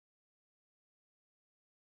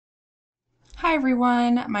Hi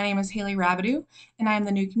everyone, my name is Haley Rabideau, and I am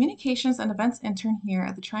the new Communications and Events Intern here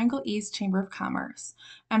at the Triangle East Chamber of Commerce.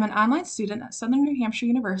 I'm an online student at Southern New Hampshire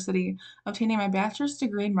University, obtaining my bachelor's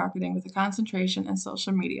degree in marketing with a concentration in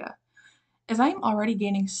social media. As I am already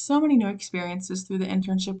gaining so many new experiences through the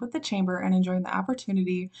internship with the Chamber and enjoying the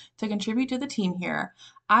opportunity to contribute to the team here,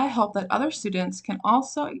 I hope that other students can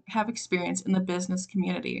also have experience in the business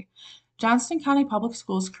community. Johnston County Public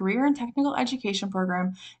Schools Career and Technical Education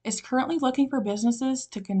Program is currently looking for businesses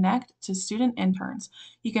to connect to student interns.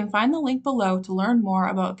 You can find the link below to learn more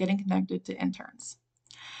about getting connected to interns.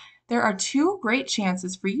 There are two great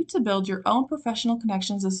chances for you to build your own professional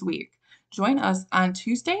connections this week. Join us on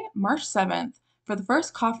Tuesday, March 7th for the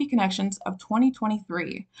first Coffee Connections of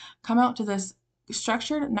 2023. Come out to this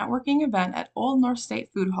structured networking event at Old North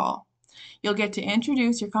State Food Hall. You'll get to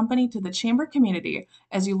introduce your company to the chamber community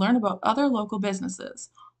as you learn about other local businesses.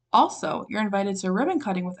 Also, you're invited to ribbon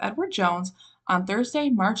cutting with Edward Jones on Thursday,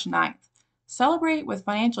 March 9th. Celebrate with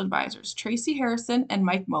financial advisors Tracy Harrison and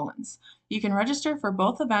Mike Mullins. You can register for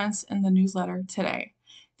both events in the newsletter today.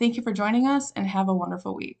 Thank you for joining us and have a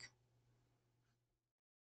wonderful week.